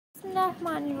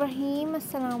Bismillahirrahmanirrahim.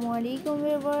 Assalamualaikum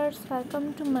viewers.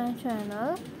 Welcome to my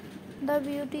channel, The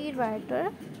Beauty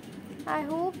Writer. I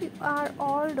hope you are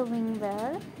all doing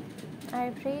well.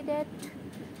 I pray that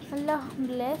Allah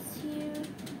bless you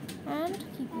and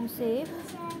keep you safe.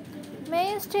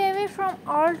 May you stay away from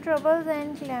all troubles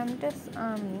and calamities.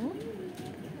 Amin.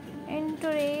 In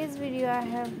today's video, I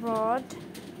have brought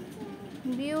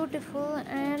beautiful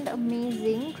and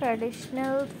amazing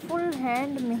traditional full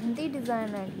hand mehndi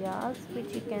design ideas,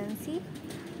 which you can see,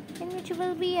 in which you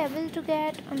will be able to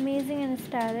get amazing and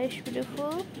stylish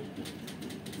beautiful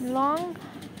long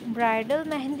bridal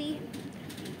mehndi,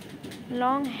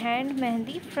 long hand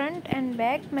mehndi, front and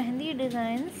back mehndi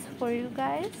designs for you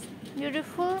guys.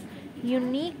 Beautiful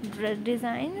unique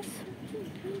designs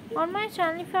on my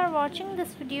channel. If you are watching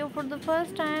this video for the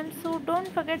first time, so don't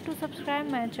forget to subscribe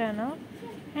my channel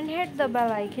and hit the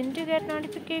bell icon to get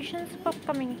notifications of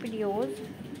upcoming videos.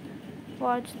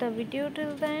 Watch the video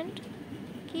till the end.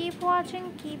 Keep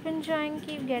watching, keep enjoying,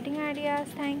 keep getting ideas.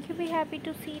 Thank you. Be happy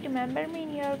to see. Remember me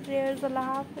in your prayers.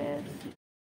 Allah Hafiz.